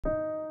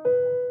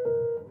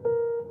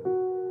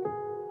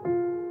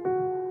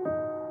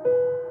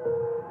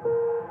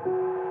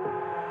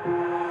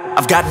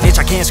I've got an itch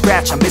I can't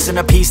scratch, I'm missing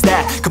a piece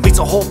that completes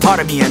a whole part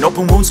of me, an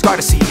open wound scar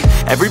to see.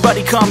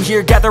 Everybody come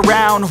here, gather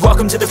round,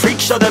 welcome to the freak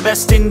show, the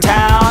best in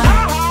town.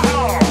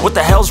 What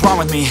the hell's wrong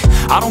with me?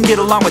 I don't get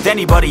along with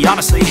anybody,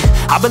 honestly.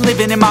 I've been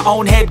living in my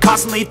own head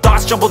constantly,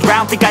 thoughts jumbled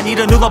round, think I need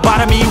a new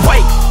lobotomy.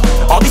 Wait,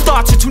 all these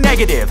thoughts are too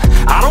negative,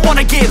 I don't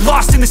wanna get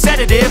lost in the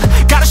sedative.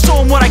 Gotta show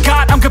them what I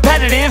got, I'm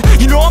competitive.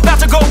 You know I'm about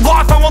to go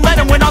off, I won't let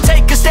them win, I'll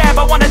take a stab.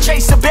 I wanna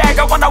chase a bag,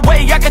 I want a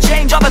way I can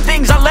change all the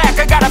things I lack.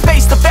 I gotta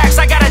face the facts,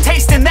 I got a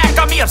taste in that.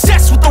 Got me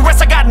obsessed with the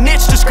rest, I got an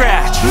itch to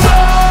scratch. Slowly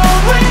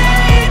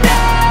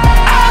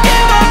now, I'll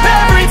give up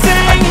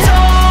everything.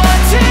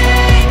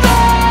 Daunting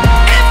though,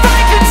 if I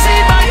could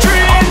see my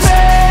dreams,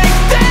 I'll make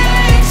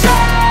things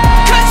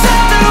right. 'Cause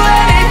I'll do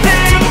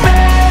anything to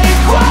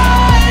make what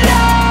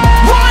I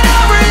want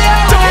a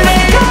reality. Don't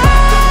let go,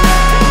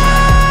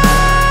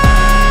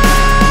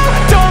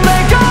 don't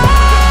let go.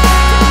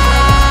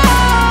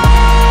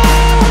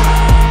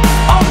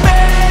 I'll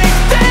make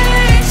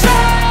things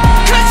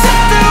right. 'Cause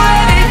I'll do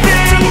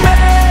anything to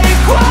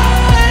make what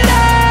I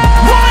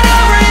want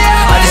a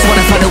reality. I just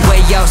wanna find a way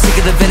out, sick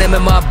of the venom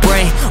in my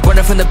brain.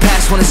 Running from the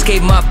past, wanna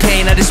escape my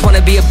pain. I just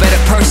wanna be a better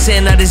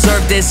person, I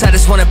deserve this. I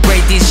just wanna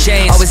break these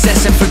chains. Always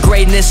asking for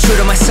greatness, true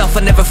to myself,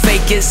 I never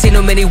fake it. Seen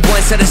too many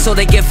once that I so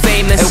they get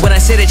famous. And when I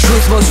say the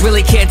truth, most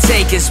really can't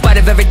take it. In spite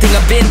of everything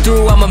I've been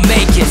through, I'ma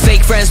make it.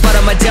 Fake friends, but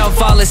on my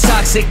downfall is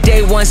toxic.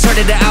 Day one,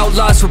 started the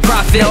outlaws for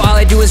profit. Now all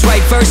I do is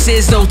write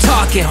verses, no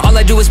talking. All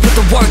I do is put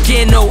the work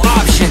in, no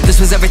option. This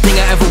was everything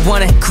I ever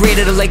wanted.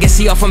 Created a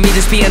legacy off of me,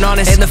 just being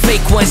honest. And the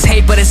fake ones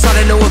hate, but it's all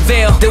to no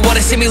avail. They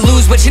wanna see me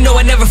lose, but you know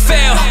I never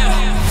fail.